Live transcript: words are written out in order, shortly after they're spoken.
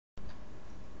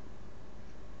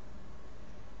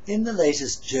In the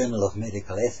latest Journal of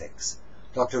Medical Ethics,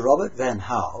 Dr. Robert Van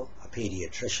Howe, a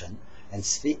pediatrician, and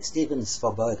Steven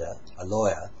Svoboda, a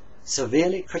lawyer,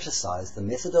 severely criticized the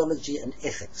methodology and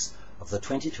ethics of the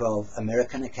 2012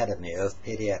 American Academy of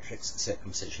Pediatrics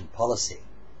circumcision policy.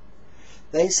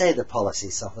 They say the policy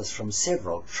suffers from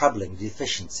several troubling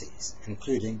deficiencies,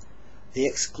 including the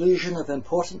exclusion of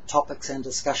important topics and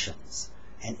discussions,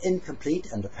 an incomplete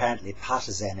and apparently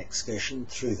partisan excursion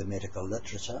through the medical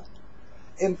literature,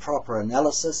 improper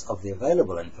analysis of the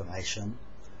available information,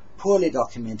 poorly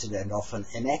documented and often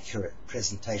inaccurate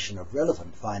presentation of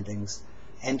relevant findings,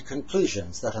 and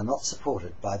conclusions that are not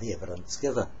supported by the evidence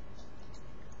given.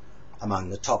 Among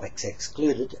the topics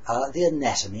excluded are the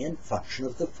anatomy and function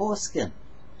of the foreskin,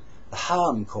 the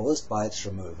harm caused by its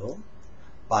removal,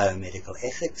 biomedical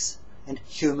ethics, and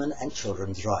human and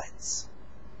children's rights.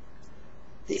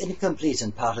 The incomplete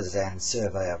and partisan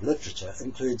survey of literature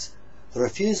includes the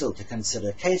refusal to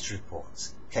consider case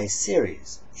reports, case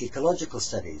series, ecological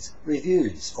studies,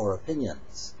 reviews, or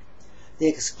opinions, the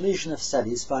exclusion of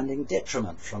studies finding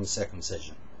detriment from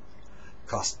circumcision,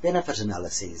 cost-benefit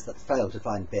analyses that fail to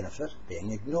find benefit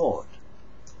being ignored,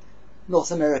 North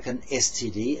American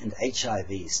STD and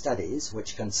HIV studies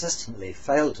which consistently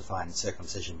fail to find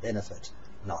circumcision benefit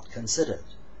not considered,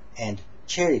 and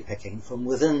cherry-picking from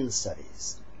within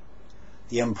studies.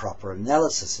 The improper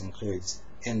analysis includes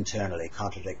internally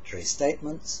contradictory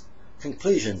statements,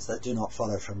 conclusions that do not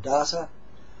follow from data,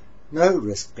 no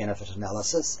risk-benefit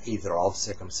analysis either of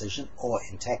circumcision or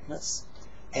intactness,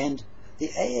 and the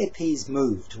AAP's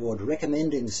move toward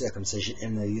recommending circumcision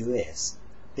in the US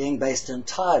being based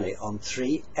entirely on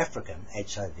 3 African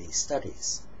HIV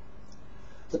studies.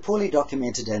 The poorly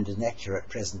documented and inaccurate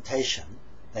presentation,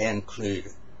 they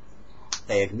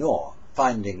ignore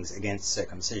findings against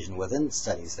circumcision within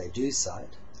studies they do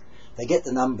cite, they get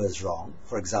the numbers wrong,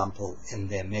 for example, in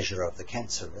their measure of the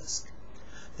cancer risk,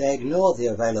 they ignore the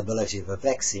availability of a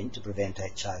vaccine to prevent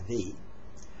HIV,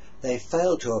 they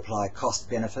fail to apply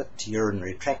cost-benefit to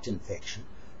urinary tract infection,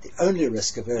 the only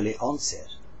risk of early onset,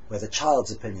 where the child's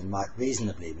opinion might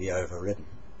reasonably be overridden,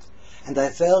 and they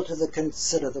fail to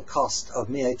consider the cost of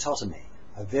meatotomy,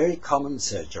 a very common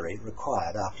surgery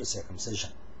required after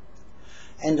circumcision.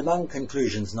 And among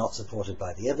conclusions not supported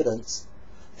by the evidence,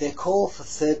 their call for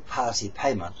third-party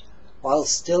payment while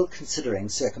still considering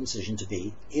circumcision to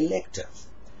be elective,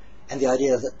 and the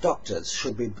idea that doctors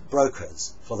should be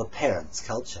brokers for the parents'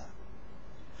 culture.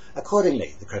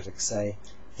 Accordingly, the critics say,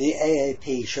 the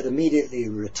AAP should immediately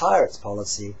retire its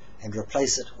policy and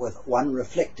replace it with one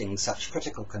reflecting such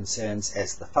critical concerns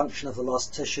as the function of the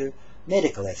lost tissue,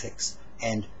 medical ethics,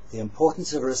 and the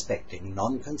importance of respecting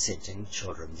non-consenting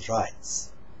children's rights.